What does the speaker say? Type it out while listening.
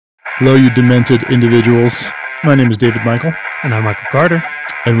Hello, you demented individuals. My name is David Michael. And I'm Michael Carter.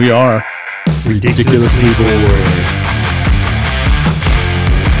 And we are Ridiculously Bored.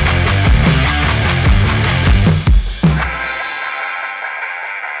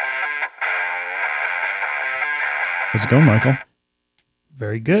 How's it going, Michael?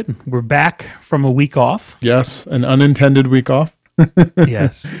 Very good. We're back from a week off. Yes, an unintended week off.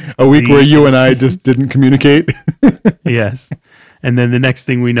 Yes. A week where you and I just didn't communicate. Yes. And then the next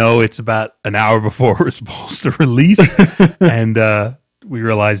thing we know, it's about an hour before we're supposed to release. And we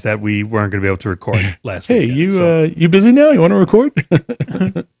realized that we weren't going to be able to record last week. Hey, you busy now? You want to record?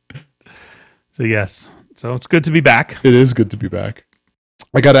 So, yes. So it's good to be back. It is good to be back.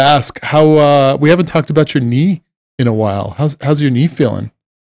 I got to ask, how we haven't talked about your knee in a while. How's your knee feeling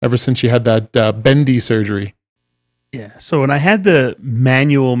ever since you had that bendy surgery? Yeah. So when I had the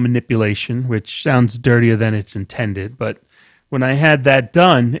manual manipulation, which sounds dirtier than it's intended, but when I had that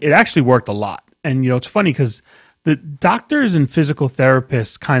done, it actually worked a lot. And, it's funny because the doctors and physical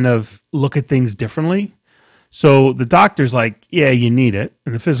therapists kind of look at things differently. So the doctor's like, yeah, you need it.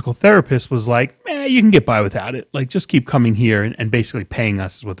 And the physical therapist was like, you can get by without it. Like, just keep coming here and basically paying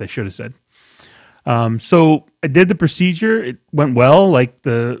us is what they should have said. So I did the procedure. It went well. Like,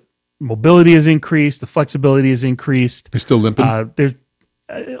 the mobility has increased. The flexibility has increased. You're still limping? There's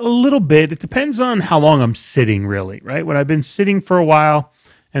a little bit. It depends on how long I'm sitting, really, right? When I've been sitting for a while,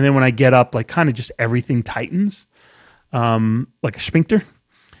 and then when I get up, like, kind of just everything tightens, like a sphincter.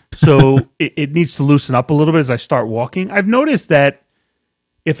 So it needs to loosen up a little bit as I start walking. I've noticed that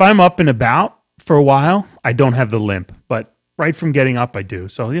if I'm up and about for a while, I don't have the limp, but right from getting up, I do.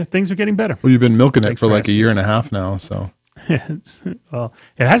 So yeah, things are getting better. Well, you've been milking it for like a year and a half now, so. Well,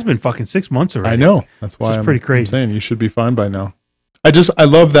 it has been fucking 6 months already. I know. That's why I'm pretty crazy. I'm saying you should be fine by now. I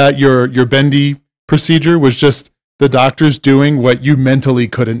love that your bendy procedure was just the doctors doing what you mentally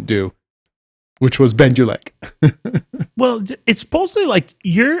couldn't do, which was bend your leg. Well, it's supposedly like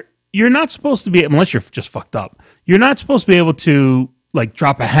you're not supposed to be, unless you're just fucked up, you're not supposed to be able to like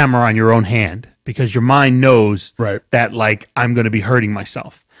drop a hammer on your own hand because your mind knows that like I'm going to be hurting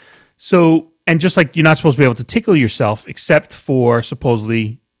myself. So, and just like you're not supposed to be able to tickle yourself except for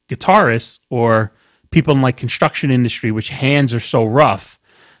supposedly guitarists or people in like construction industry, which hands are so rough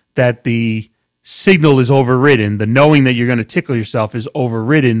that the signal is overridden. The knowing that you're going to tickle yourself is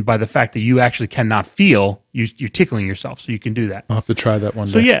overridden by the fact that you actually cannot feel you're tickling yourself. So you can do that. I'll have to try that one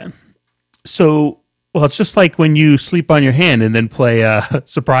day. So yeah. So, well, it's just like when you sleep on your hand and then play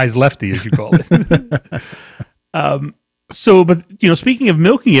surprise lefty, as you call it. So, but, speaking of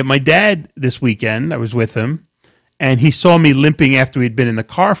milking it, my dad this weekend, I was with him, and he saw me limping after we'd been in the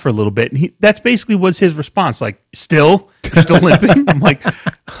car for a little bit. And that's basically was his response. Like, you're still limping? I'm like,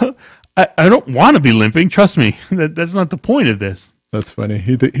 I don't want to be limping. Trust me. That's not the point of this. That's funny.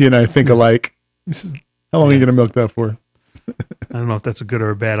 He and I think alike. How long are you going to milk that for? I don't know if that's a good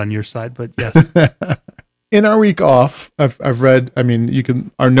or a bad on your side, but yes. In our week off, I've read,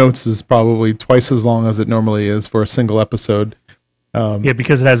 our notes is probably twice as long as it normally is for a single episode. Yeah,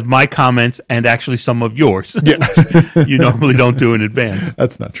 because it has my comments and actually some of yours. Yeah. You normally don't do in advance.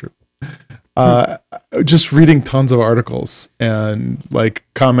 That's not true. Just reading tons of articles and like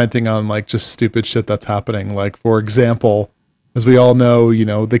commenting on like just stupid shit that's happening. Like, for example, as we all know,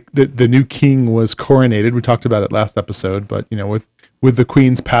 the new king was coronated. We talked about it last episode, but with the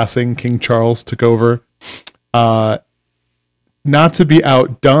Queen's passing, King Charles took over. Not to be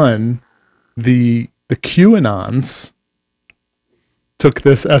outdone, the QAnons took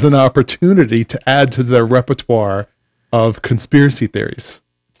this as an opportunity to add to their repertoire of conspiracy theories.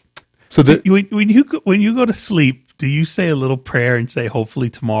 So when you go to sleep, do you say a little prayer and say,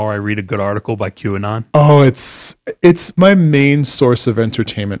 hopefully tomorrow I read a good article by QAnon? Oh, it's my main source of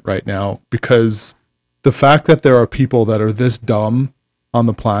entertainment right now, because the fact that there are people that are this dumb on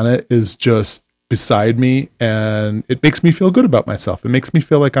the planet is just beside me, and it makes me feel good about myself. It makes me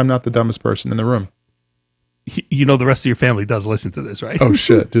feel like I'm not the dumbest person in the room. The rest of your family does listen to this, right? Oh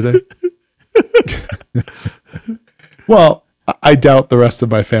shit, do they? Well, I doubt the rest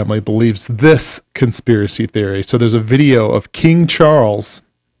of my family believes this conspiracy theory. So there's a video of King Charles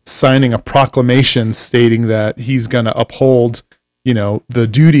signing a proclamation stating that he's going to uphold, the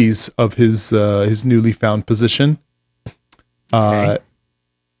duties of his newly found position. Okay.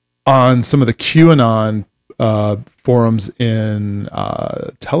 On some of the QAnon forums in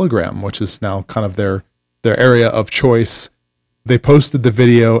Telegram, which is now kind of their area of choice, they posted the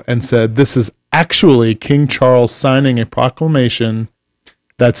video and said, this is actually King Charles signing a proclamation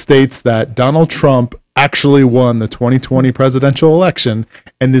that states that Donald Trump actually won the 2020 presidential election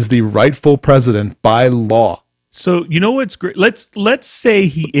and is the rightful president by law. So you know what's great? Let's say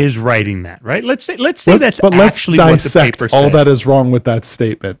he is writing that, right? Let's say that's but actually let's what the paper dissect all said. that is wrong with that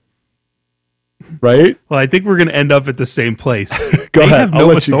statement. Right? Well, I think we're going to end up at the same place. Go they ahead. have I'll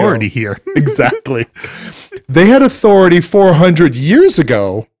no let you go. authority here. Exactly. They had authority 400 years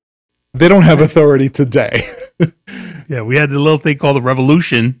ago. They don't have authority today. Yeah, we had the little thing called the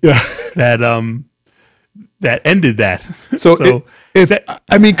revolution. Yeah. That ended that. So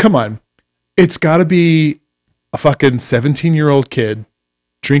I mean, come on. It's got to be a fucking 17-year-old kid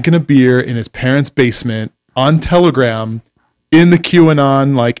drinking a beer in his parents' basement on Telegram in the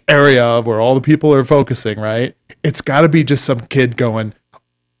QAnon like area of where all the people are focusing, right? It's got to be just some kid going,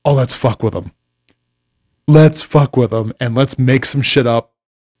 "Oh, let's fuck with them. Let's fuck with them and let's make some shit up."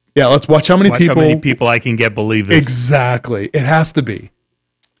 Yeah, let's watch how many people I can get believe this. Exactly. It has to be.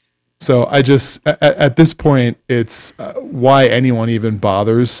 So I just at this point, it's why anyone even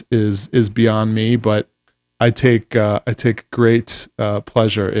bothers is beyond me. But I take great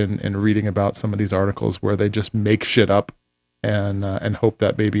pleasure in reading about some of these articles where they just make shit up and hope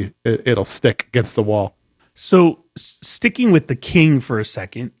that maybe it'll stick against the wall. So sticking with the king for a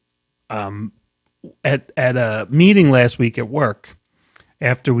second, at a meeting last week at work,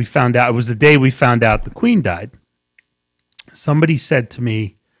 after we found out, it was the day we found out the Queen died. Somebody said to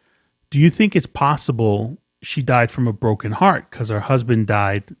me, "Do you think it's possible she died from a broken heart because her husband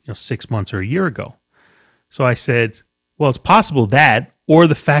died 6 months or a year ago?" So I said, "Well, it's possible that, or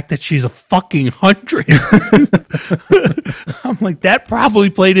the fact that she's a fucking 100." I'm like, that probably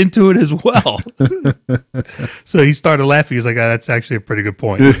played into it as well. So he started laughing. He's like, "That's actually a pretty good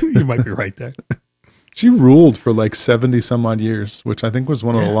point. You might be right there." She ruled for like 70 some odd years, which I think was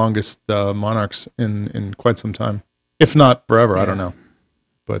one of the longest monarchs in quite some time, if not forever. I don't know.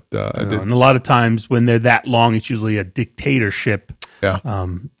 But and a lot of times when they're that long, it's usually a dictatorship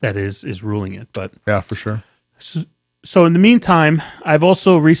that is ruling it. But yeah, for sure. So in the meantime, I've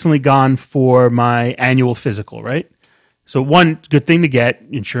also recently gone for my annual physical, right? So one good thing to get,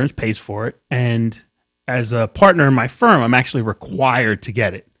 insurance pays for it. And as a partner in my firm, I'm actually required to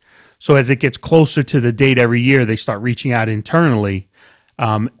get it. So as it gets closer to the date every year, they start reaching out internally.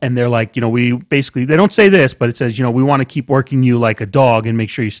 And they're like, we basically, they don't say this, but it says, we want to keep working you like a dog and make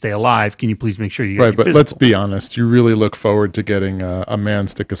sure you stay alive. Can you please make sure you get your but physical? Let's be honest. You really look forward to getting a man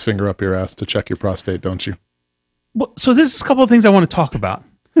stick his finger up your ass to check your prostate, don't you? Well, so this is a couple of things I want to talk about.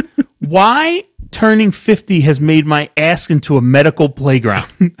 Why turning 50 has made my ass into a medical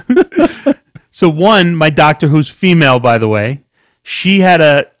playground. So one, my doctor, who's female, by the way, she had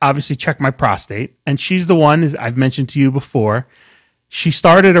to obviously check my prostate, and she's the one, as I've mentioned to you before. She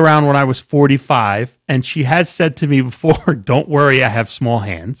started around when I was 45, and she has said to me before, "Don't worry, I have small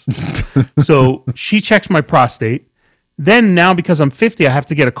hands." So she checks my prostate. Then now, because I'm 50, I have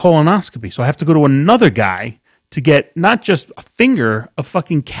to get a colonoscopy. So I have to go to another guy to get not just a finger, a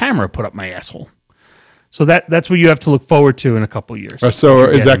fucking camera put up my asshole. So that's what you have to look forward to in a couple of years. So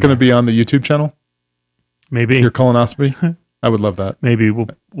is that going to be on the YouTube channel? Maybe. Your colonoscopy? I would love that. Maybe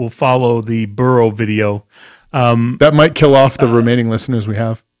we'll follow the Burrow video. That might kill off the remaining listeners we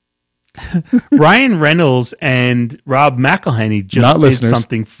have. Ryan Reynolds and Rob McElhenney just did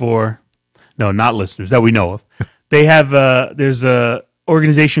something not listeners that we know of. They have there's a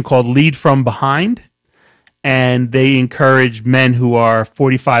organization called Lead From Behind, and they encourage men who are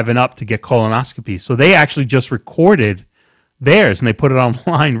 45 and up to get colonoscopies. So they actually just recorded theirs and they put it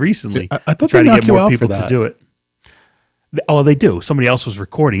online recently. I thought they knocked to get you more out people for that. to do it. Oh, they do. Somebody else was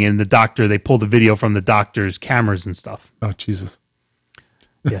recording, and they pulled the video from the doctor's cameras and stuff. Oh, Jesus.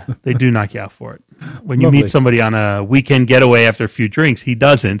 Yeah, they do knock you out for it. When you meet somebody on a weekend getaway after a few drinks, he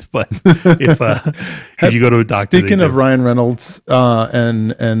doesn't. But if you go to a doctor, speaking of Ryan Reynolds and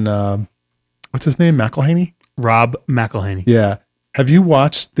what's his name, McElhenney? Rob McElhenney. Yeah. Have you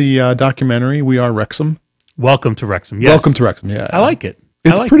watched the documentary We Are Wrexham? Welcome to Wrexham. Yes. Welcome to Wrexham. Yeah, I like it.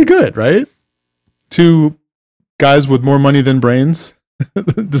 It's pretty good, right? Two guys with more money than brains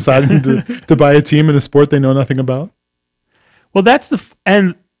deciding to buy a team in a sport they know nothing about. Well,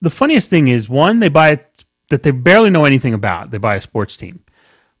 and the funniest thing is, one, they buy it that they barely know anything about. They buy a sports team.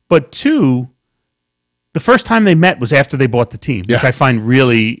 But two, the first time they met was after they bought the team, which I find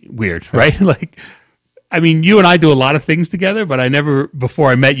really weird, right? Like, I mean, you and I do a lot of things together, but I never, before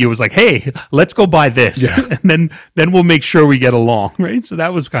I met you, was like, "Hey, let's go buy this." Yeah. And then we'll make sure we get along, right? So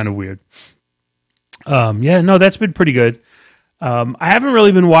that was kind of weird. That's been pretty good. I haven't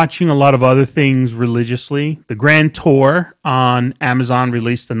really been watching a lot of other things religiously. The Grand Tour on Amazon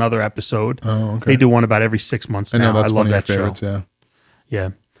released another episode. Oh, okay. They do one about every 6 months now. I love that show.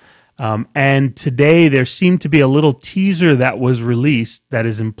 Yeah. Yeah. And today there seemed to be a little teaser that was released that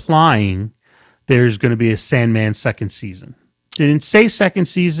is implying there's going to be a Sandman second season. Didn't say second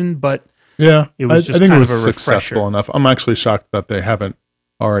season, but yeah, it was just I think kind it was of a successful refresher. enough. I'm actually shocked that they haven't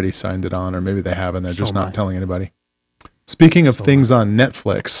already signed it on, or maybe they have and they're just am I. not telling anybody. Speaking of things on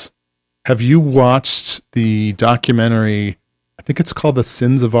Netflix, have you watched the documentary? I think it's called The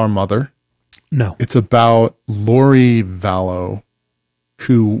Sins of Our Mother. No. It's about Lori Vallow,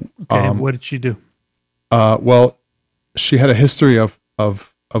 who Okay, what did she do? well, she had a history of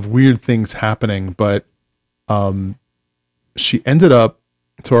weird things happening, but she ended up.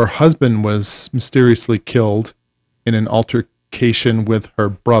 So her husband was mysteriously killed in an altercation with her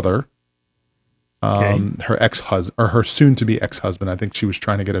brother, her ex-husband, or her soon-to-be ex-husband. I think she was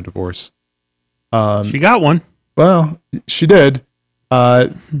trying to get a divorce. She got one. Well, she did. They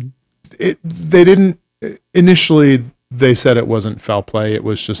didn't initially. They said it wasn't foul play. It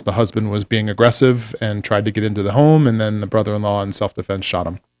was just the husband was being aggressive and tried to get into the home, and then the brother-in-law in self-defense shot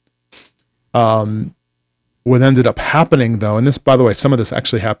him. What ended up happening, though, and this, by the way, some of this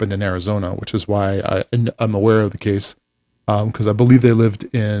actually happened in Arizona, which is why I'm aware of the case, because I believe they lived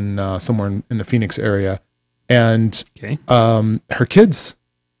in somewhere in the Phoenix area, and her kids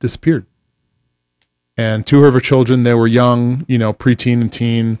disappeared. And two of her children, they were young, preteen and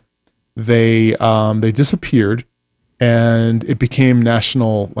teen. They disappeared, and it became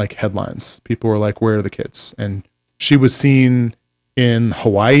national headlines. People were like, "Where are the kids?" And she was seen in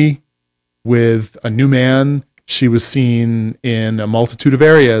Hawaii with a new man. She was seen in a multitude of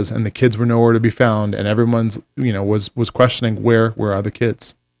areas, and the kids were nowhere to be found. And everyone's, was questioning where are the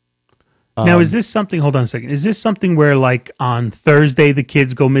kids. Now, is this something? Hold on a second. Is this something where on Thursday the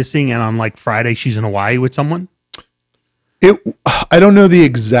kids go missing, and on Friday she's in Hawaii with someone? I don't know the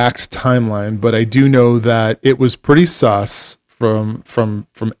exact timeline, but I do know that it was pretty sus from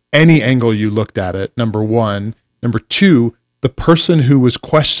any angle you looked at it. Number one. Number two, the person who was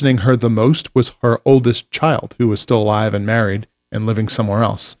questioning her the most was her oldest child, who was still alive and married and living somewhere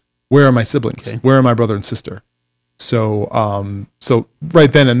else. Where are my siblings? Okay. Where are my brother and sister? So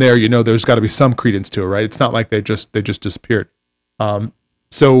right then and there, there's got to be some credence to it, right? It's not like they just disappeared.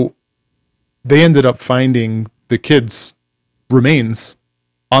 So they ended up finding the kids' remains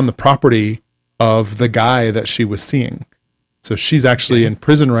on the property of the guy that she was seeing. So she's actually in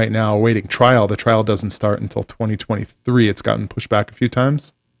prison right now awaiting trial. The trial doesn't start until 2023. It's gotten pushed back a few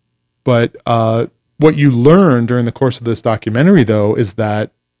times. But what you learn during the course of this documentary, though, is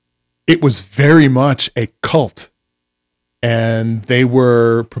that it was very much a cult. And they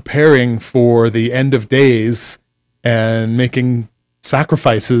were preparing for the end of days and making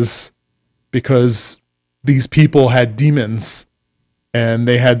sacrifices because these people had demons. And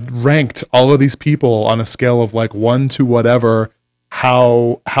they had ranked all of these people on a scale of 1 to whatever,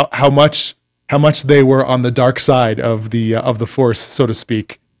 how much they were on the dark side of the force, so to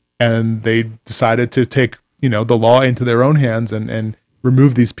speak. And they decided to take the law into their own hands and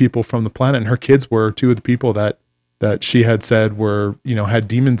remove these people from the planet. And her kids were two of the people that she had said were had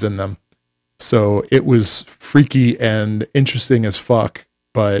demons in them. So it was freaky and interesting as fuck.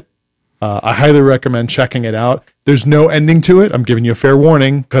 But I highly recommend checking it out. There's no ending to it. I'm giving you a fair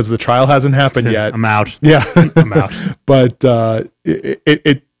warning because the trial hasn't happened yet. I'm out. Yeah, I'm out. But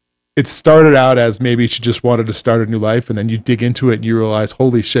it started out as maybe she just wanted to start a new life, and then you dig into it and you realize,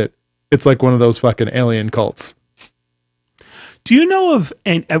 holy shit, it's like one of those fucking alien cults. Do you know of?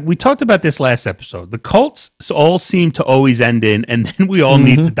 And we talked about this last episode. The cults all seem to always end in, and then we all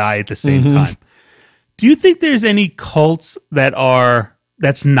need to die at the same time. Do you think there's any cults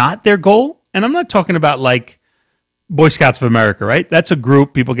that's not their goal? And I'm not talking about Boy Scouts of America, right? That's a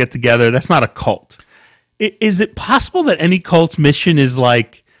group, people get together. That's not a cult. Is it possible that any cult's mission is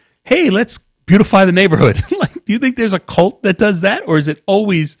hey, let's beautify the neighborhood? Do you think there's a cult that does that? Or is it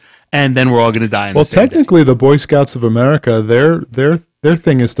always, and then we're all going to die? Well, technically, the Boy Scouts of America, their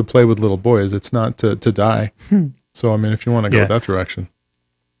thing is to play with little boys. It's not to die. So, I mean, if you want to go that direction.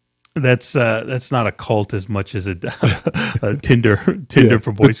 That's not a cult as much as a Tinder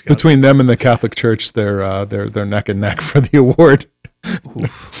for Boy Scouts. Between them and the Catholic Church, they're neck and neck for the award.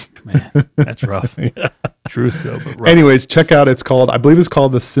 Oof, man, that's rough. Truth though, but rough. Anyways, check out. I believe it's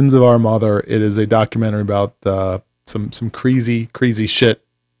called The Sins of Our Mother. It is a documentary about some crazy shit,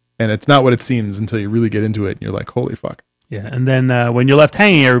 and it's not what it seems until you really get into it, and you're like, holy fuck. Yeah, and then when you're left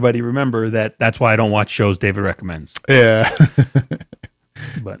hanging, everybody remember that's why I don't watch shows David recommends. Yeah.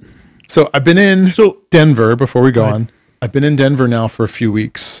 But. So I've been in Denver before we go on. I've been in Denver now for a few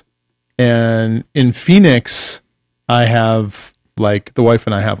weeks. And in Phoenix, I have the wife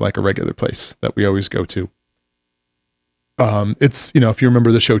and I have a regular place that we always go to. It's, if you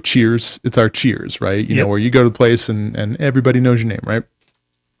remember the show Cheers, it's our Cheers, right? You know, where you go to the place and everybody knows your name, right?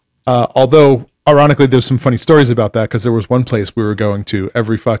 Although ironically, there's some funny stories about that because there was one place we were going to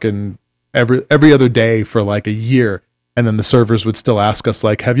every other day for like a year. And then the servers would still ask us,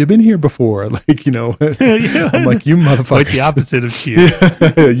 like, have you been here before? Like, you know, I'm like, you motherfuckers. Quite the opposite of cheers.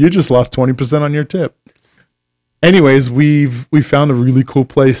 Yeah, you just lost 20% on your tip. Anyways, we found a really cool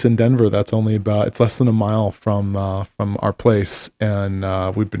place in Denver that's it's less than a mile from our place.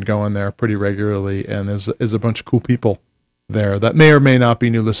 And we've been going there pretty regularly. And there's a bunch of cool people there that may or may not be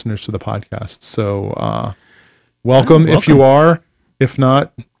new listeners to the podcast. So welcome if you are. If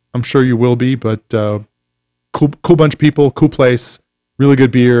not, I'm sure you will be, but cool bunch of people, cool place, really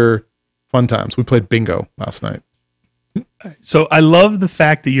good beer, fun times. We played bingo last night. So I love the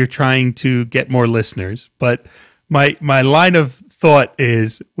fact that you're trying to get more listeners, but my line of thought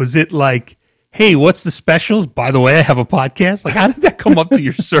was it like, hey, what's the specials? By the way, I have a podcast. Like, how did that come up to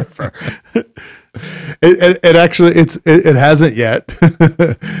your server? It actually it hasn't yet,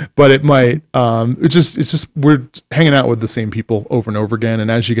 but it might. It's just we're hanging out with the same people over and over again,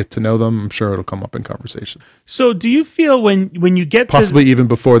 and as you get to know them, I'm sure it'll come up in conversation. So, do you feel when you get possibly even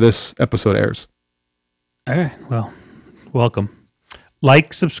before this episode airs? All right. Well, welcome.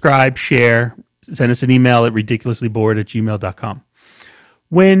 Like, subscribe, share. Send us an email at ridiculouslybored@gmail.com.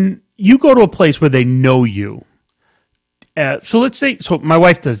 When you go to a place where they know you. So let's say, my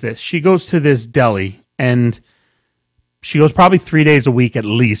wife does this. She goes to this deli and she goes probably 3 days a week at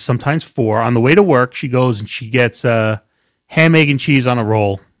least, sometimes 4. On the way to work, she goes and she gets ham, egg, and cheese on a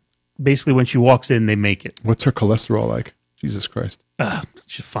roll. Basically, when she walks in, they make it. What's her cholesterol like? Jesus Christ.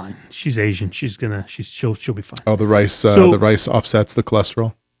 She's fine. She's Asian. She'll be fine. Oh, the rice offsets the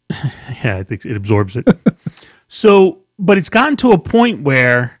cholesterol. Yeah, I think it absorbs it. But it's gotten to a point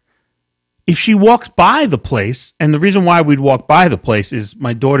where if she walks by the place, and the reason why we'd walk by the place is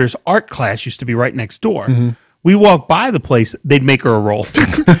my daughter's art class used to be right next door. Mm-hmm. We walk by the place, they'd make her a roll,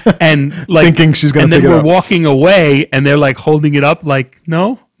 and like thinking she's going to. And then we're walking away, and they're like holding it up, like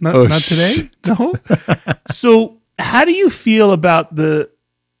no, not today, no. So, how do you feel about the?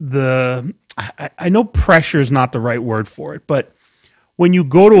 I know pressure is not the right word for it, but when you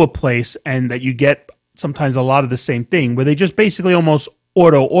go to a place and that you get sometimes a lot of the same thing, where they just basically almost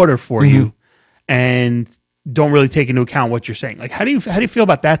order for mm-hmm. you and don't really take into account what you're saying. Like, how do you feel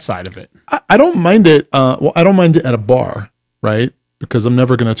about that side of it? I don't mind it. I don't mind it at a bar, right? Because I'm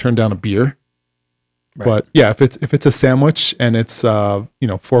never going to turn down a beer. Right. But yeah, if it's a sandwich and it's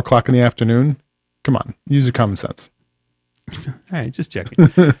 4:00 in the afternoon, come on, use your common sense. All right, just checking.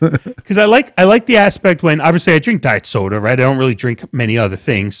 Because I like the aspect when obviously I drink diet soda, right? I don't really drink many other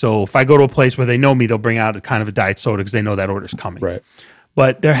things. So if I go to a place where they know me, they'll bring out a kind of a diet soda because they know that order's coming. Right.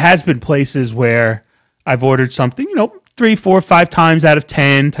 But there has been places where I've ordered something, 3, 4, 5 times out of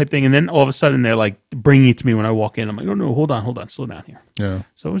 10 type thing, and then all of a sudden they're like bringing it to me when I walk in. I'm like, oh no, hold on, slow down here. Yeah.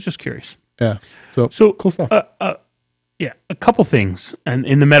 So I was just curious. Yeah. So cool stuff. Yeah, a couple things, and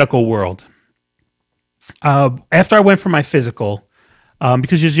in the medical world. After I went for my physical,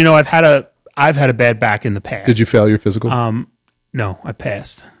 because as you know, I've had a bad back in the past. Did you fail your physical? No, I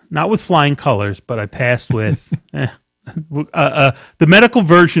passed. Not with flying colors, but I passed with the medical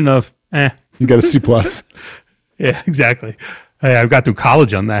version of You got a C+. Yeah, exactly. I've got through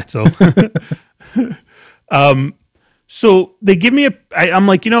college on that, so. So they give me I'm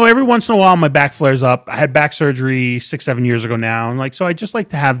like, every once in a while my back flares up. I had back surgery 6-7 years ago now. And like, so I just like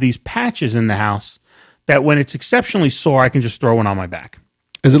to have these patches in the house that when it's exceptionally sore, I can just throw one on my back.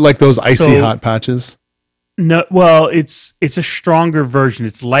 Is it like those icy hot patches? No, well, it's a stronger version.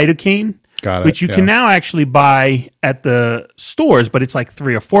 It's lidocaine, which you can now actually buy at the stores, but it's like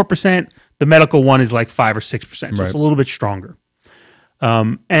 3 or 4%. The medical one is like 5 or 6%, so it's a little bit stronger.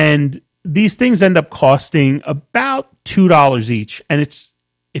 And these things end up costing about $2 each, and it's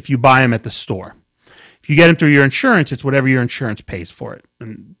if you buy them at the store. If you get them through your insurance, it's whatever your insurance pays for it.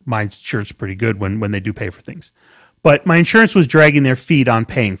 And my insurance is pretty good when they do pay for things. But my insurance was dragging their feet on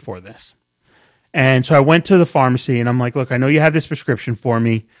paying for this. And so I went to the pharmacy and I'm like, look, I know you have this prescription for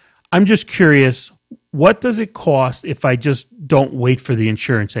me. I'm just curious, what does it cost if I just don't wait for the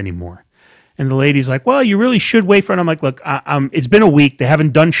insurance anymore? And the lady's like, well, you really should wait for it. And I'm like, look, it's been a week. They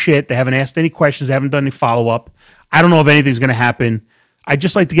haven't done shit. They haven't asked any questions. They haven't done any follow-up. I don't know if anything's going to happen. I'd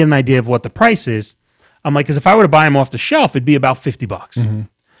just like to get an idea of what the price is. I'm like, because if I were to buy them off the shelf, it'd be about $50. Mm-hmm.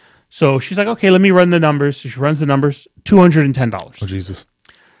 So she's like, okay, let me run the numbers. So she runs the numbers, $210. Oh, Jesus.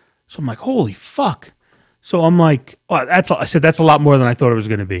 So I'm like, holy fuck. So I'm like, oh, I said, that's a lot more than I thought it was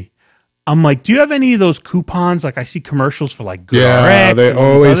going to be. I'm like, do you have any of those coupons? Like I see commercials for like GoodRx. Yeah, they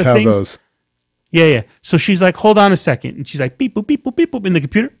always have things. those. Yeah, yeah. So she's like, hold on a second. And she's like, beep, boop, beep, boop, beep, boop in the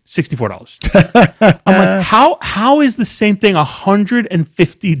computer, $64. I'm like, how is the same thing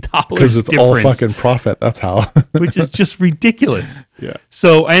 $150? Because it's all fucking profit. That's how. Which is just ridiculous. Yeah.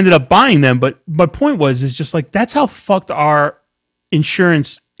 So I ended up buying them. But my point is just like, that's how fucked our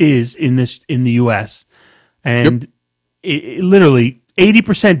insurance is in the US. And it literally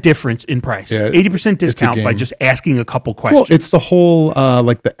 80% difference in price, 80% discount by just asking a couple questions. Well, it's the whole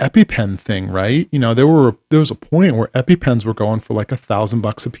like the EpiPen thing, right? You know, there was a point where EpiPens were going for like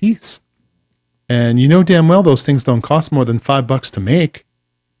 $1,000 a piece, and you know damn well those things don't cost more than $5 to make.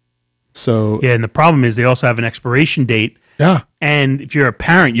 So yeah, and the problem is they also have an expiration date. Yeah, and if you're a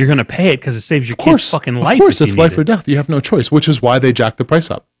parent, you're going to pay it because it saves your kid's fucking life. Of course, it's life or death. You have no choice, which is why they jack the price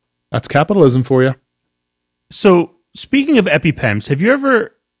up. That's capitalism for you. So. Speaking of EpiPens, have you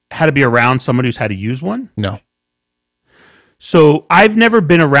ever had to be around somebody who's had to use one? No. So I've never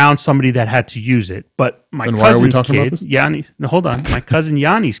been around somebody that had to use it, but my cousin's kid, Yanni, no, hold on. My cousin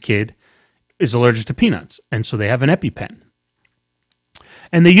Yanni's kid is allergic to peanuts, and so they have an EpiPen.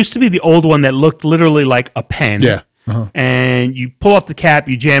 And they used to be the old one that looked literally like a pen. Yeah. And you pull off the cap,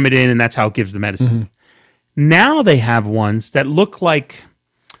 you jam it in, and that's how it gives the medicine. Now they have ones that look like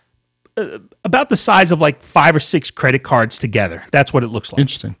about the size of like 5 or 6 credit cards together. That's what it looks like.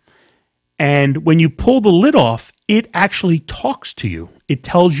 Interesting. And when you pull the lid off, it actually talks to you. It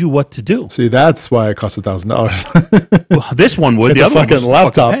tells you what to do. See, that's why it costs $1,000. Well, this one would. It's the other fucking one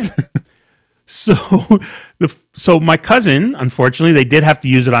laptop. So my cousin, unfortunately, they did have to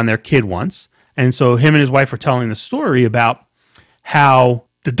use it on their kid once. And so him and his wife were telling the story about how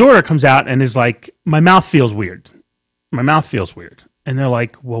the daughter comes out and is like, my mouth feels weird. My mouth feels weird. And they're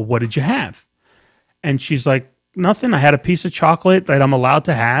like, well, what did you have? And she's like, nothing. I had a piece of chocolate that I'm allowed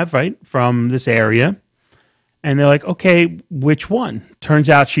to have, right, from this area. And they're like, okay, which one? Turns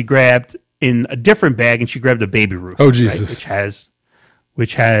out she grabbed in a different bag, and she grabbed a Baby Ruth. Oh, Jesus. Right,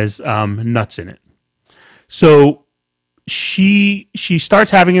 which has nuts in it. So she starts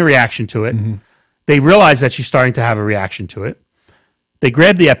having a reaction to it. Mm-hmm. They realize that she's starting to have a reaction to it. They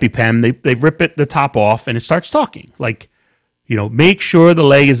grab the EpiPen. They rip the top off, and it starts talking like, you know, make sure the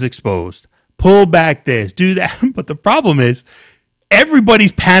leg is exposed. Pull back this, do that. But the problem is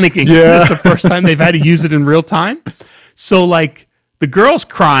everybody's panicking. Yeah. It's the first time they've had to use it in real time. So like the girl's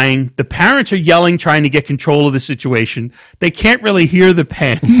crying, the parents are yelling, trying to get control of the situation. They can't really hear the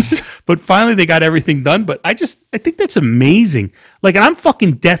pen, but finally they got everything done. But I think that's amazing. Like, and I'm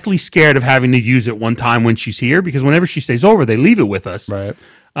fucking deathly scared of having to use it one time when she's here, because whenever she stays over, they leave it with us. Right.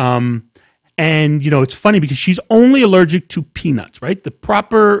 And, you know, it's funny because she's only allergic to peanuts, right? The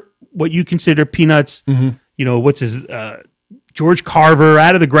proper, what you consider peanuts, you know, what's his, George Carver,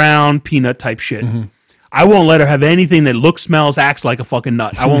 out of the ground, peanut type shit. I won't let her have anything that looks, smells, acts like a fucking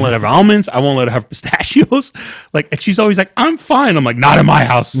nut. I won't let her have almonds. I won't let her have pistachios. Like, and she's always like, I'm fine. I'm like, not in my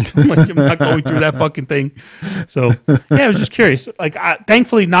house. I'm like, I'm not going through that fucking thing. So, yeah, I was just curious. Like,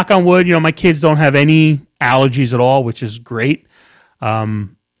 thankfully, knock on wood, you know, my kids don't have any allergies at all, which is great.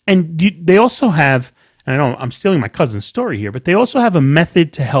 And they also have, and I know I'm stealing my cousin's story here, but they also have a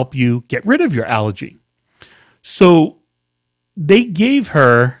method to help you get rid of your allergy. So they gave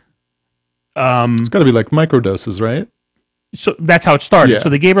her... it's got to be like microdoses, right? So that's how it started. Yeah. So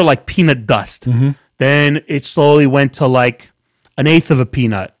they gave her like peanut dust. Then it slowly went to like 1/8 of a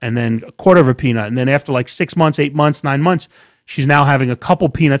peanut, and then 1/4 of a peanut. And then after like 6 months, 8 months, 9 months, she's now having a couple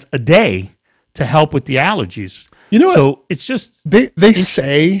peanuts a day to help with the allergies. You know what? So it's just... They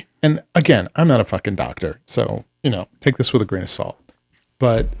say, and again, I'm not a fucking doctor, so, you know, take this with a grain of salt.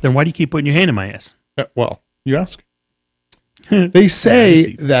 But... Then why do you keep putting your hand in my ass? Well, you ask. They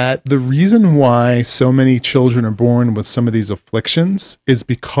say that the reason why so many children are born with some of these afflictions is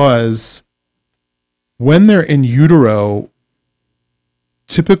because when they're in utero,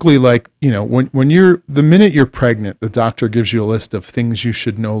 typically, like, you know, the minute you're pregnant, the doctor gives you a list of things you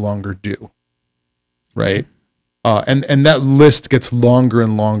should no longer do. Right. And that list gets longer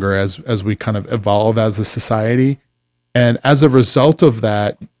and longer as we kind of evolve as a society. And as a result of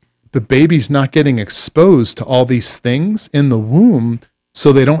that, the baby's not getting exposed to all these things in the womb,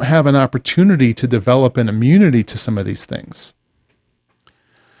 so they don't have an opportunity to develop an immunity to some of these things.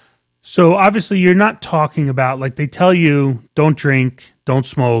 So obviously you're not talking about, like, they tell you don't drink, don't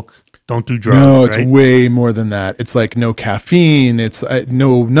smoke, don't do drugs. No, it's way more than that. It's like no caffeine, it's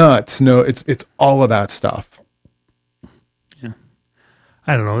no nuts, it's all of that stuff. Yeah.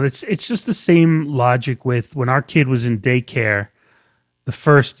 I don't know. It's just the same logic with when our kid was in daycare. The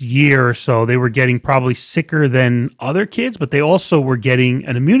first year or so, they were getting probably sicker than other kids, but they also were getting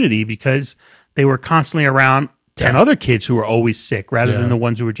an immunity because they were constantly around 10 other kids who were always sick rather than the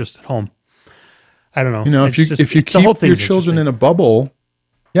ones who were just at home. I don't know. You know, if you keep your children in a bubble,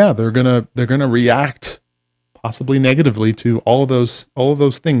 yeah, they're gonna react possibly negatively to all of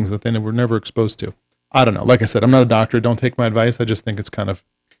those things that they were never exposed to. I don't know. Like I said, I'm not a doctor. Don't take my advice. I just think it's kind of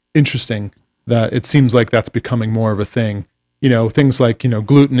interesting that it seems like that's becoming more of a thing. You know, things like, you know,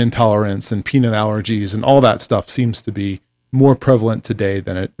 gluten intolerance and peanut allergies and all that stuff seems to be more prevalent today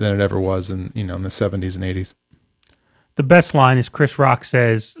than it ever was in the 70s and 80s. The best line is Chris Rock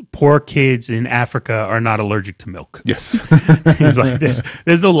says, "Poor kids in Africa are not allergic to milk." Yes. He's like, there's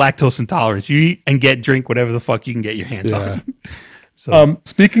no lactose intolerance. You eat and drink whatever the fuck you can get your hands on. So,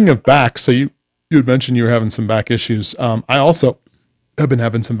 speaking of back, so you had mentioned you were having some back issues. I also have been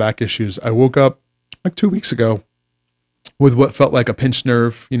having some back issues. I woke up like 2 weeks ago with what felt like a pinched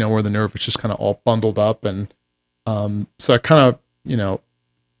nerve, you know, where the nerve was just kind of all bundled up. And so I kind of, you know,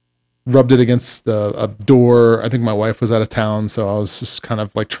 rubbed it against a door. I think my wife was out of town, so I was just kind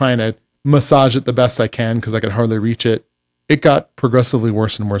of like trying to massage it the best I can because I could hardly reach it. It got progressively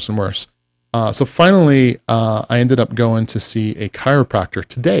worse and worse and worse. So finally, I ended up going to see a chiropractor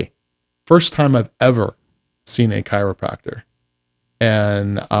today. First time I've ever seen a chiropractor.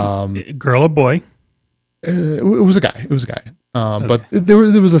 And girl or boy? It was a guy. It was a guy. Okay. But there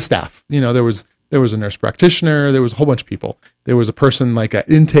was a staff. You know, there was a nurse practitioner. There was a whole bunch of people. There was a person like at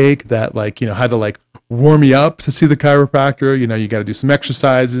intake that like, you know, had to like warm me up to see the chiropractor. You know, you got to do some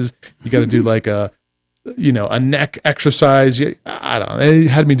exercises. You got to do like a neck exercise. I don't know. They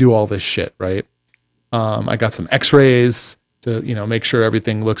had me do all this shit, right? I got some x-rays to, you know, make sure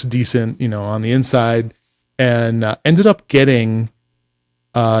everything looks decent, you know, on the inside, and ended up getting,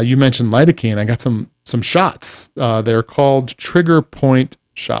 you mentioned lidocaine. I got some shots. They're called trigger point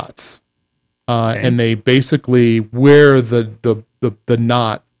shots. Okay. And they basically where the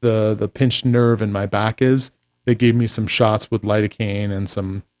knot, the pinched nerve in my back is, they gave me some shots with lidocaine and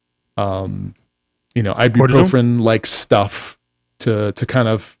some, ibuprofen like stuff to kind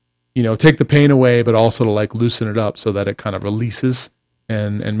of, you know, take the pain away, but also to like loosen it up so that it kind of releases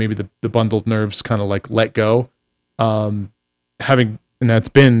and maybe the bundled nerves kind of like let go. And that's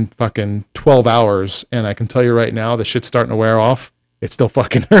been fucking 12 hours. And I can tell you right now, the shit's starting to wear off. It still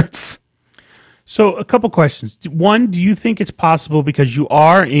fucking hurts. So a couple questions. One, do you think it's possible because you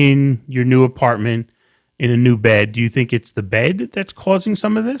are in your new apartment in a new bed? Do you think it's the bed that's causing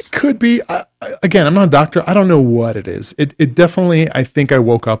some of this? Could be. Again, I'm not a doctor. I don't know what it is. It definitely, I think I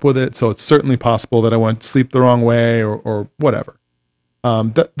woke up with it. So it's certainly possible that I went to sleep the wrong way or whatever.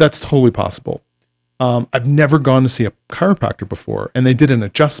 That's totally possible. I've never gone to see a chiropractor before, and they did an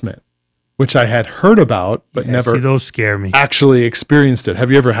adjustment, which I had heard about, but never those scare me. Actually experienced it.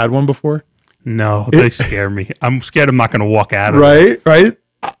 Have you ever had one before? No, they scare me. I'm scared I'm not going to walk out of it.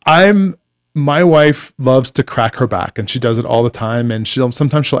 Right. My wife loves to crack her back, and she does it all the time. And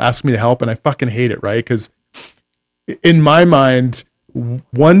sometimes she'll ask me to help, and I fucking hate it. Right. Because in my mind,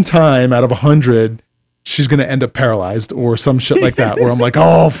 one time out of 100, she's going to end up paralyzed or some shit like that, where I'm like,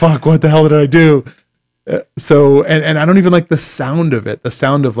 oh fuck, what the hell did I do? So, and I don't even like the sound of it, the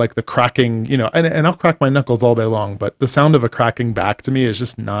sound of like the cracking, you know, and I'll crack my knuckles all day long, but the sound of a cracking back to me is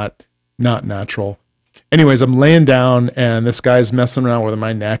just not natural. Anyways, I'm laying down and this guy's messing around with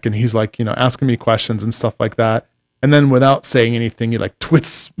my neck, and he's like, you know, asking me questions and stuff like that. And then without saying anything, he like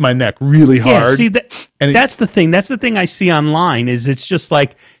twists my neck really hard. Yeah, see, that's the thing. That's the thing I see online is it's just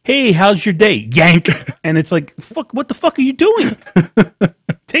like, hey, how's your day? Yank. And it's like, fuck, what the fuck are you doing?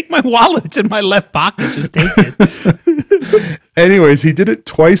 Take my wallet. It's in my left pocket. Just take it. Anyways, he did it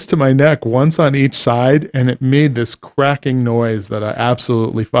twice to my neck, once on each side, and it made this cracking noise that I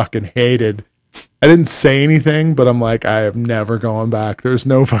absolutely fucking hated. I didn't say anything, but I'm like, I am never going back. There's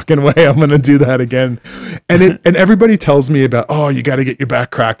no fucking way I'm going to do that again. And everybody tells me about, oh, you got to get your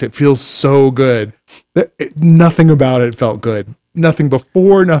back cracked. It feels so good. Nothing about it felt good. Nothing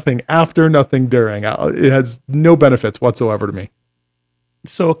before, nothing after, nothing during. It has no benefits whatsoever to me.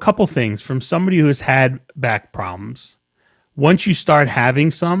 So a couple things from somebody who has had back problems. Once you start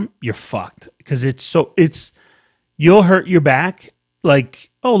having some, you're fucked because you'll hurt your back.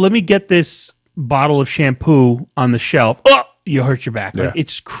 Like, oh, let me get this bottle of shampoo on the shelf. Oh, you hurt your back. Like,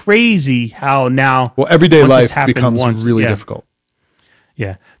 it's crazy how now. Well, everyday life becomes really difficult.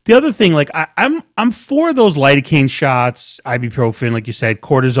 Yeah. The other thing, like I'm for those lidocaine shots, ibuprofen, like you said,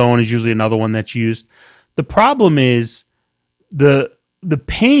 cortisone is usually another one that's used. The problem is the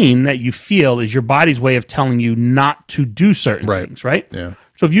pain that you feel is your body's way of telling you not to do certain things, right? Yeah.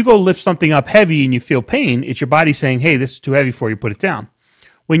 So if you go lift something up heavy and you feel pain, it's your body saying, hey, this is too heavy for you, put it down.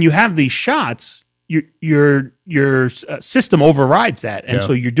 When you have these shots, your system overrides that. And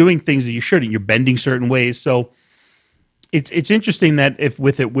so you're doing things that you shouldn't. You're bending certain ways. So it's interesting that if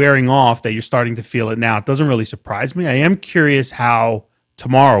with it wearing off that you're starting to feel it now. It doesn't really surprise me. I am curious how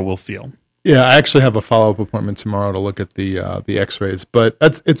tomorrow will feel. Yeah, I actually have a follow-up appointment tomorrow to look at the X-rays, but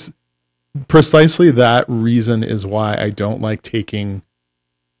it's precisely that reason is why I don't like taking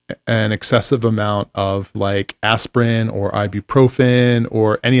an excessive amount of like aspirin or ibuprofen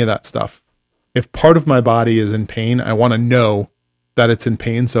or any of that stuff. If part of my body is in pain, I want to know that it's in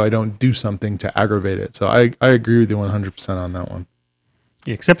pain so I don't do something to aggravate it. So I agree with you 100% on that one.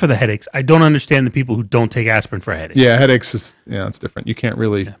 Yeah, except for the headaches. I don't understand the people who don't take aspirin for headaches. Yeah, headaches is, it's different. You can't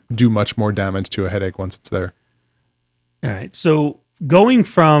really do much more damage to a headache once it's there. All right. So going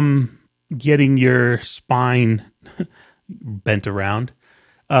from getting your spine bent around,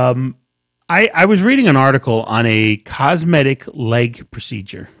 I was reading an article on a cosmetic leg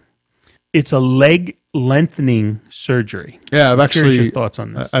procedure. It's a leg lengthening surgery. Yeah, I've actually your thoughts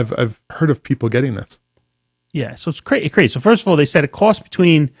on this. I've heard of people getting this. Yeah, so it's crazy. So first of all, they said it costs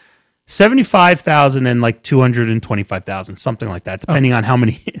between $75,000 and like $225,000, something like that, depending on how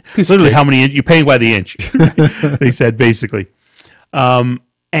many. Literally, how many you're paying by the inch. They said basically,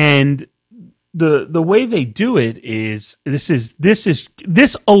 and the way they do it is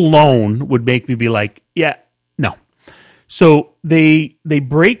this alone would make me be like, yeah, no. So they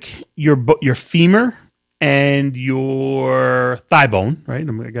break your femur and your thigh bone, right?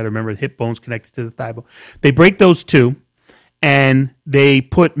 I got to remember the hip bone's connected to the thigh bone. They break those two, and they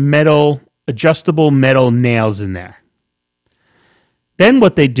put adjustable metal nails in there. Then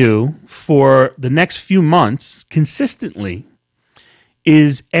what they do for the next few months consistently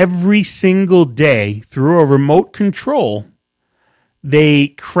is every single day through a remote control, they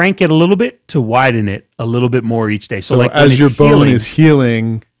crank it a little bit to widen it a little bit more each day. So like as your bone is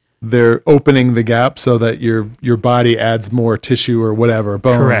healing, they're opening the gap so that your body adds more tissue or whatever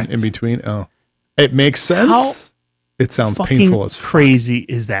bone in between. Oh, it makes sense. It sounds painful as fuck. Crazy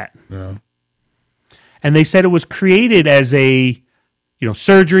is that? Yeah. And they said it was created as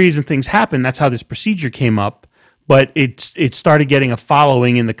surgeries and things happen. That's how this procedure came up. But it started getting a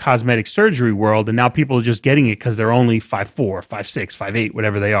following in the cosmetic surgery world, and now people are just getting it because they're only 5'4", 5'6", 5'8",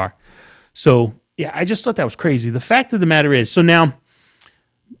 whatever they are. So, yeah, I just thought that was crazy. The fact of the matter is, so now,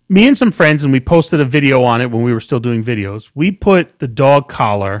 me and some friends, and we posted a video on it when we were still doing videos, we put the dog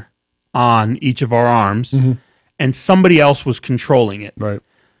collar on each of our arms, and somebody else was controlling it. Right.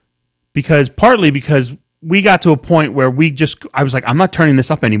 Partly because we got to a point where I was like, I'm not turning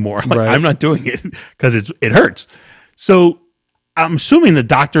this up anymore. Like, I'm not doing it because it hurts. So I'm assuming the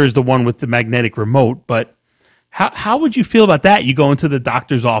doctor is the one with the magnetic remote, but how would you feel about that? You go into the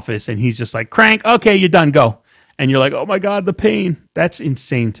doctor's office and he's just like, crank, okay, you're done, go. And you're like, oh my God, the pain. That's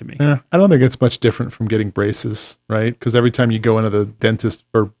insane to me. Yeah, I don't think it's much different from getting braces, right? Because every time you go into the dentist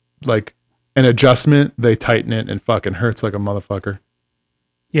for like an adjustment, they tighten it and fucking hurts like a motherfucker.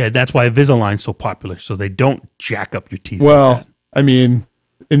 Yeah, that's why Invisalign's so popular, so they don't jack up your teeth. Well, like I mean,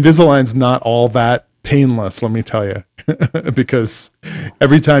 Invisalign's not all that painless, let me tell you, because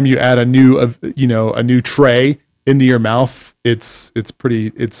every time you add a new tray into your mouth, it's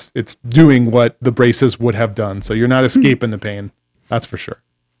doing what the braces would have done. So you're not escaping the pain. That's for sure.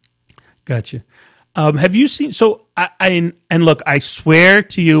 Gotcha. Have you seen? So look, I swear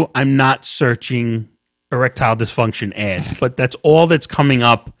to you, I'm not searching erectile dysfunction ads, but that's all that's coming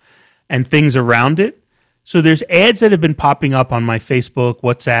up and things around it. So there's ads that have been popping up on my Facebook,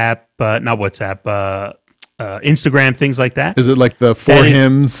 Instagram, things like that. Is it like the For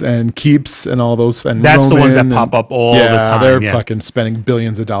Hims and Keeps and all those? And that's the ones that pop up all the time. They're fucking spending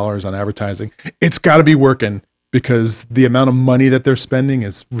billions of dollars on advertising. It's got to be working because the amount of money that they're spending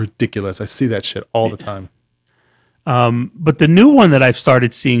is ridiculous. I see that shit all the time. But the new one that I've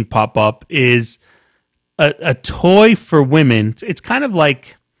started seeing pop up is a toy for women. It's kind of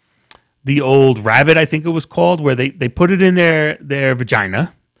like the old rabbit, I think it was called, where they put it in their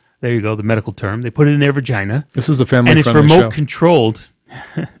vagina. There you go, the medical term. They put it in their vagina. This is a family-friendly show. And it's remote controlled.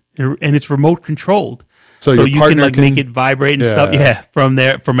 And it's remote controlled. So you can like make it vibrate and stuff. Yeah, from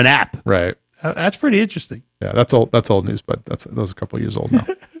an app. Right. That's pretty interesting. Yeah, that's old news, but that was a couple of years old now.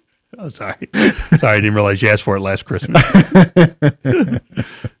 Oh, sorry. Sorry, I didn't realize you asked for it last Christmas.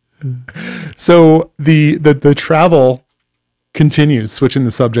 So the travel continues, switching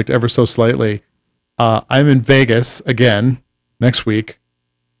the subject ever so slightly. I'm in Vegas again next week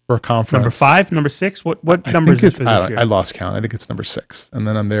for a conference. Number 5, number 6? What number is it? I lost count. I think it's number 6. And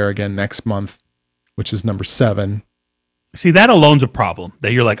then I'm there again next month, which is number 7. See, that alone's a problem.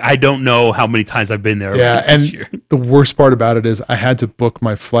 That you're like, I don't know how many times I've been there. Yeah, and the worst part about it is I had to book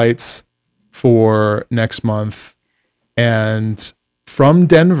my flights for next month, and from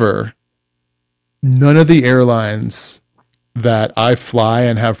Denver, none of the airlines that I fly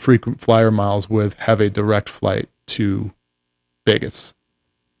and have frequent flyer miles with have a direct flight to Vegas.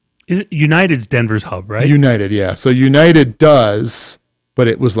 United's Denver's hub, right? United, yeah. So United does, but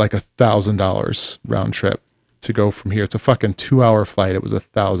it was like $1,000 round trip to go from here. It's a fucking 2-hour flight. It was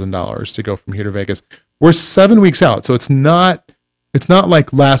 $1,000 to go from here to Vegas. We're 7 weeks out, so it's not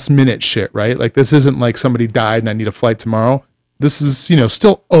like last minute shit, right? Like this isn't like somebody died and I need a flight tomorrow. This is,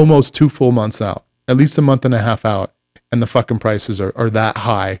 still almost 2 full months out, at least a month and a half out, and the fucking prices are that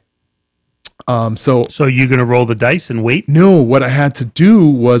high. So you're gonna roll the dice and wait? No, what I had to do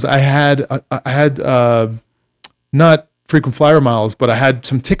was I had not frequent flyer miles, but I had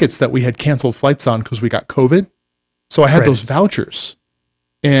some tickets that we had canceled flights on because we got COVID. So I had those vouchers,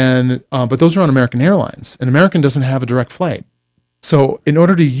 and but those are on American Airlines, and American doesn't have a direct flight. So in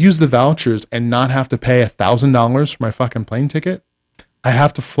order to use the vouchers and not have to pay $1,000 for my fucking plane ticket, I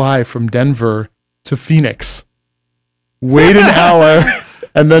have to fly from Denver to Phoenix, wait an hour,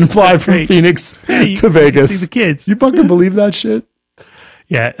 and then fly from Phoenix to Vegas. See the kids. You fucking believe that shit?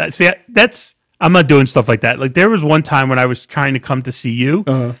 Yeah. See, I'm not doing stuff like that. Like there was one time when I was trying to come to see you,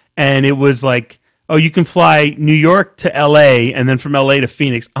 and it was like, oh, you can fly New York to LA and then from LA to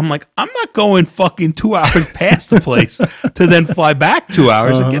Phoenix. I'm like, I'm not going fucking 2 hours past the place to then fly back 2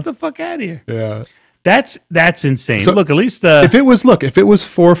 hours and get the fuck out of here. Yeah. That's insane. So look, at least if it was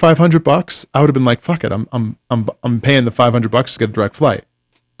 $400 or $500, I would have been like, fuck it, I'm paying the $500 to get a direct flight.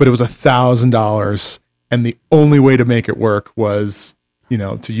 But it was $1,000, and the only way to make it work was,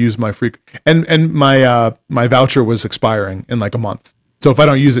 to use my free and my voucher was expiring in like a month. So if I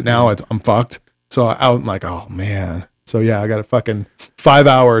don't use it now, I'm fucked. So I'm like, oh man. So yeah, I got a fucking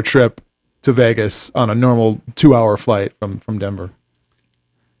 5-hour trip to Vegas on a normal 2-hour flight from Denver.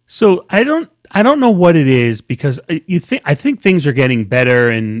 So I don't know what it is, because I think things are getting better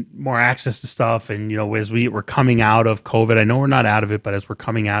and more access to stuff, and as we're coming out of COVID. I know we're not out of it, but as we're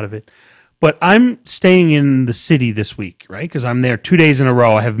coming out of it. But I'm staying in the city this week, right? Because I'm there 2 days in a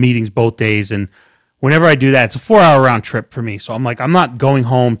row. I have meetings both days, and whenever I do that, it's a 4-hour round trip for me. So I'm like, I'm not going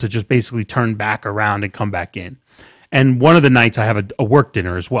home to just basically turn back around and come back in. And one of the nights I have a work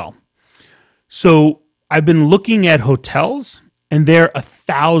dinner as well. So I've been looking at hotels, and they're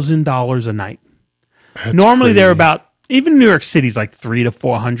 $1,000 a night. That's Normally crazy. they're about, even New York City's like $300 to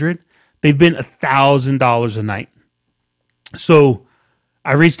 $400. They've been $1,000 a night. So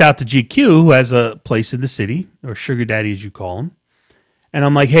I reached out to GQ, who has a place in the city, or Sugar Daddy as you call him. And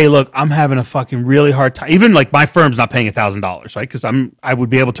I'm like, hey, look, I'm having a fucking really hard time. Even like my firm's not paying $1,000, right? Because I would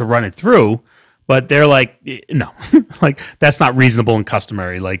be able to run it through, but they're like, no, like that's not reasonable and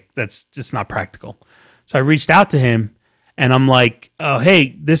customary. Like that's just not practical. So I reached out to him, and I'm like, oh,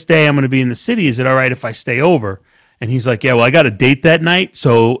 hey, this day I'm going to be in the city. Is it all right if I stay over? And he's like, yeah, well, I got a date that night.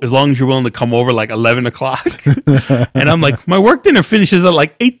 So as long as you're willing to come over like 11 o'clock. And I'm like, my work dinner finishes at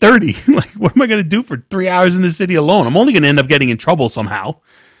like 8:30. Like, what am I going to do for 3 hours in the city alone? I'm only going to end up getting in trouble somehow.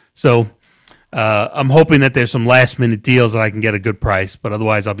 So I'm hoping that there's some last minute deals that I can get a good price, but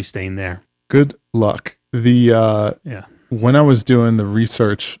otherwise I'll be staying there. Good luck. When I was doing the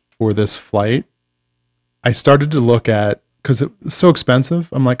research for this flight, I started to look at, because it was so expensive.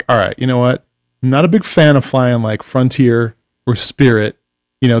 I'm like, all right, you know what? I'm not a big fan of flying like Frontier or Spirit,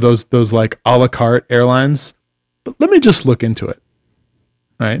 those like a la carte airlines, but let me just look into it.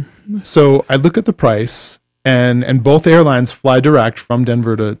 Right. So I look at the price, and both airlines fly direct from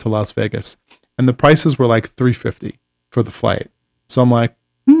Denver to Las Vegas, and the prices were like $350 for the flight. So I'm like,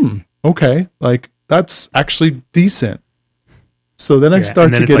 okay, like that's actually decent. So then I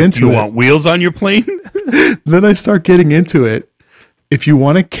start to get into it. You want wheels on your plane? Then I start getting into it. If you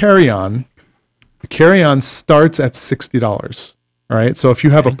want a carry-on, the carry-on starts at $60. All right. So if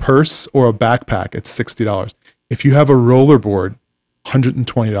you have a purse or a backpack, it's $60. If you have a rollerboard,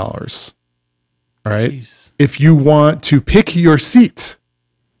 $120. All right. Jeez. If you want to pick your seat,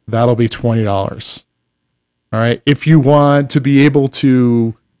 that'll be $20. All right. If you want to be able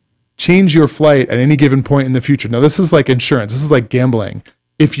to change your flight at any given point in the future. Now, this is like insurance. This is like gambling.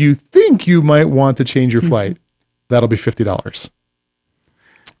 If you think you might want to change your flight, that'll be $50.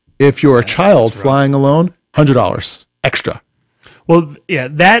 If you're a child flying alone, $100 extra. Well, yeah,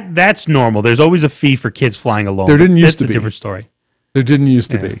 that's normal. There's always a fee for kids flying alone. There didn't used to be. That's a different story. There didn't used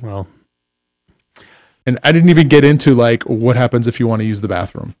to be. Well, and I didn't even get into like what happens if you want to use the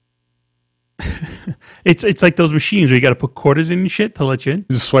bathroom. It's like those machines where you got to put quarters in and shit to let you in.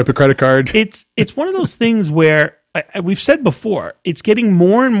 You just swipe a credit card. It's one of those things where we've said before, it's getting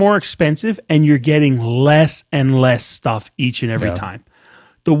more and more expensive, and you're getting less and less stuff each and every time.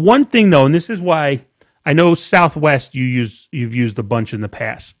 The one thing though, and this is why I know Southwest you've used a bunch in the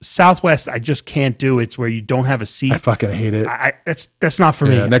past. Southwest I just can't do. It's where you don't have a seat. I fucking hate it. That's not for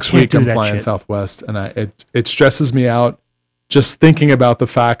me. Next week I'm flying Southwest, and it stresses me out just thinking about the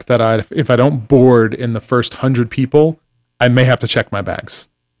fact that if I don't board in the first 100 people, I may have to check my bags,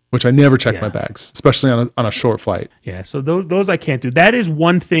 which I never check my bags, especially on a short flight. Yeah, so those I can't do. That is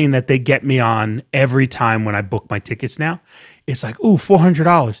one thing that they get me on every time when I book my tickets now. It's like, ooh,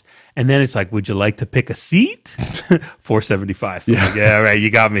 $400. And then it's like, would you like to pick a seat? $475. Yeah. Like, yeah, right. You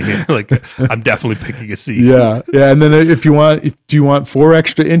got me here. Like, I'm definitely picking a seat. Yeah. Yeah. And then do you want 4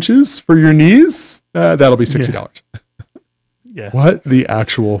 extra inches for your knees? That'll be $60. Yeah. What the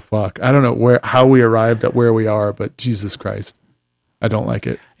actual fuck? I don't know how we arrived at where we are, but Jesus Christ. I don't like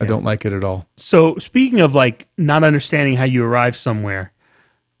it. I don't like it at all. So speaking of like not understanding how you arrive somewhere,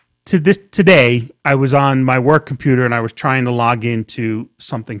 today I was on my work computer and I was trying to log into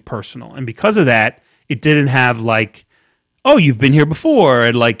something personal. And because of that, it didn't have like, oh, you've been here before,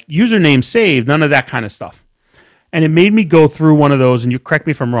 and like username saved, none of that kind of stuff. And it made me go through one of those, and you correct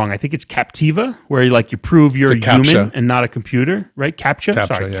me if I'm wrong. I think it's Captiva, where you prove you're a human and not a computer, right?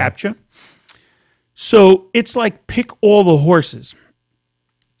 CAPTCHA. So it's like pick all the horses.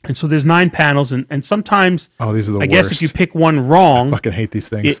 And so there's 9 panels, and sometimes these are the worst. I guess if you pick one wrong, I fucking hate these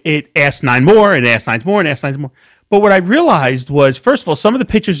things. It asks 9 more, and it asks 9 more, and it asks 9 more. But what I realized was, first of all, some of the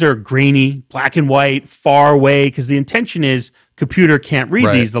pictures are grainy, black and white, far away, because the intention is computer can't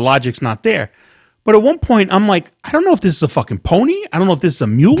read these. The logic's not there. But at one point, I'm like, I don't know if this is a fucking pony. I don't know if this is a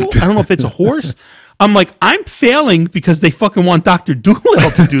mule. I don't know if it's a horse. I'm like, I'm failing because they fucking want Dr.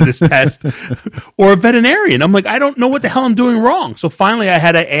 Dolittle to do this test or a veterinarian. I'm like, I don't know what the hell I'm doing wrong. So finally I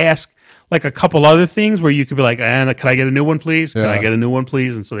had to ask like a couple other things where you could be like, Anna, can I get a new one, please? Can I get a new one,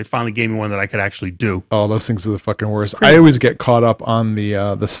 please? And so they finally gave me one that I could actually do. Oh, those things are the fucking worst. Crazy. I always get caught up on the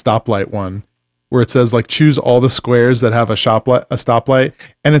stoplight one where it says like choose all the squares that have a stoplight.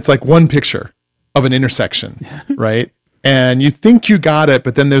 And it's like one picture of an intersection, right? And you think you got it,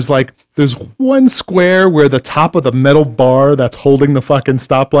 but then there's one square where the top of the metal bar that's holding the fucking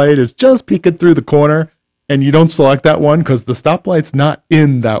stoplight is just peeking through the corner, and you don't select that one because the stoplight's not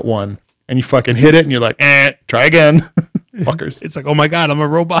in that one. And you fucking hit it, and you're like, try again. Fuckers. It's like, oh my God, I'm a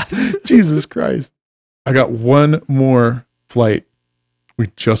robot. Jesus Christ. I got one more flight.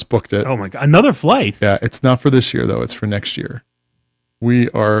 We just booked it. Oh my God, another flight? Yeah, it's not for this year, though. It's for next year. Wait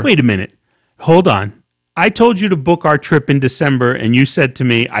a minute. Hold on. I told you to book our trip in December, and you said to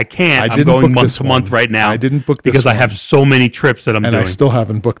me, I can't. I'm going month to month right now. I didn't book this because I have so many trips that I'm doing. And I still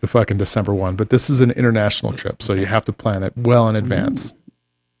haven't booked the fucking December one, but this is an international trip, so you have to plan it well in advance.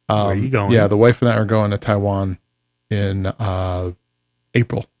 Where are you going? Yeah, the wife and I are going to Taiwan in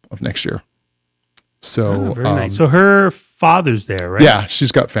April of next year. So, very nice. So her father's there, right? Yeah,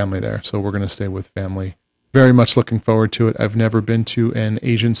 she's got family there, so we're going to stay with family. Very much looking forward to it. I've never been to an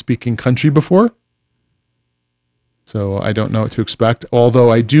Asian-speaking country before. So I don't know what to expect.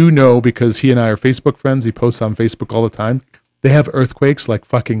 Although I do know, because he and I are Facebook friends, he posts on Facebook all the time, they have earthquakes like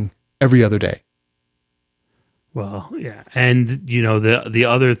fucking every other day. Well, yeah. And, the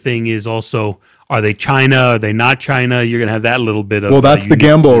other thing is also, are they China? Are they not China? You're going to have that little bit of... Well, that's the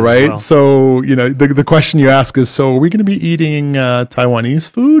gamble, right? Well. So, the question you ask is, so are we going to be eating Taiwanese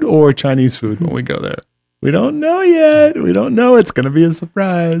food or Chinese food when we go there? We don't know yet. We don't know. It's going to be a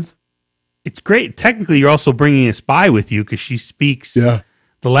surprise. It's great. Technically, you're also bringing a spy with you because she speaks the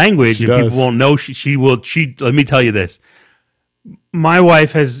language, and people won't know. She will. Let me tell you this. My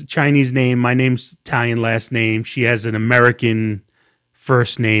wife has a Chinese name. My name's Italian last name. She has an American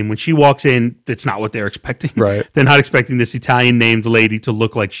first name. When she walks in, that's not what they're expecting. Right. They're not expecting this Italian named lady to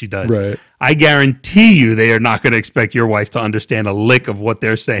look like she does. Right. I guarantee you they are not going to expect your wife to understand a lick of what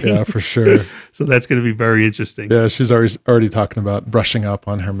they're saying. Yeah, for sure. So that's going to be very interesting. Yeah, she's already talking about brushing up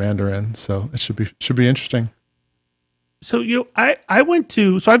on her Mandarin, so it should be interesting. So I went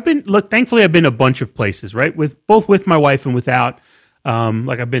to thankfully I've been a bunch of places, right? With my wife and without.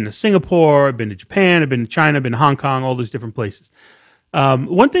 I've been to Singapore, I've been to Japan, I've been to China, I've been to Hong Kong, all those different places.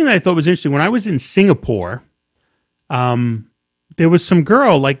 One thing that I thought was interesting, when I was in Singapore, there was some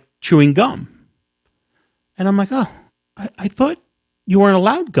girl chewing gum. And I'm like, oh, I thought you weren't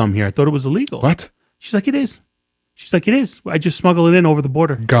allowed gum here. I thought it was illegal. What? She's like, it is. She's like, it is. I just smuggle it in over the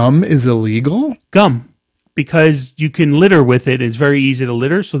border. Gum is illegal? Gum. Because you can litter with it. It's very easy to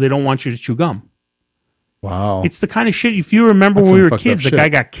litter, so they don't want you to chew gum. Wow. It's the kind of shit, if you remember when we were kids, the guy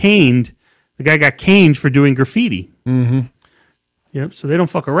got caned. The guy got caned for doing graffiti. Mm-hmm. Yep, so they don't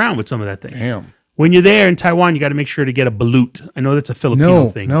fuck around with some of that thing. Damn. When you're there in Taiwan, you got to make sure to get a balut. I know that's a Filipino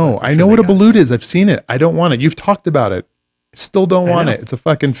thing. No, I know what a balut is. I've seen it. I don't want it. You've talked about it. Still don't want it. It's a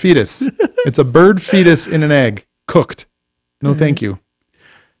fucking fetus. It's a bird fetus in an egg, cooked. No, thank you.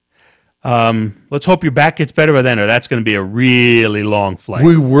 Let's hope your back gets better by then, or that's going to be a really long flight.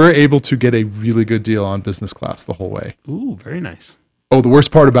 We were able to get a really good deal on business class the whole way. Ooh, very nice. Oh, the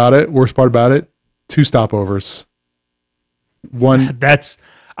worst part about it, 2 stopovers. One.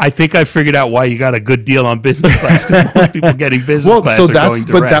 I think I figured out why you got a good deal on business class. Most people getting business class are going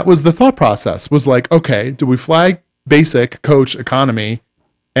direct. But that was the thought process, was like, okay, do we fly basic, coach, economy,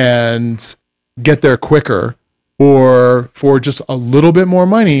 and get there quicker, or for just a little bit more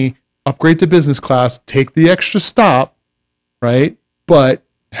money, upgrade to business class, take the extra stop, right? But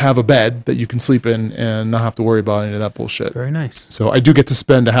have a bed that you can sleep in and not have to worry about any of that bullshit. Very nice. So I do get to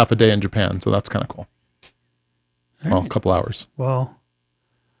spend a half a day in Japan, so that's kind of cool. A couple hours. Well,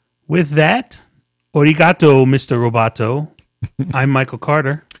 with that, arigato, Mr. Roboto. I'm Michael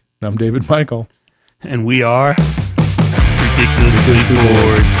Carter. And I'm David Michael. And we are ridiculously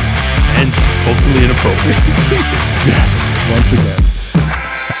bored and hopefully inappropriate. Yes, once again.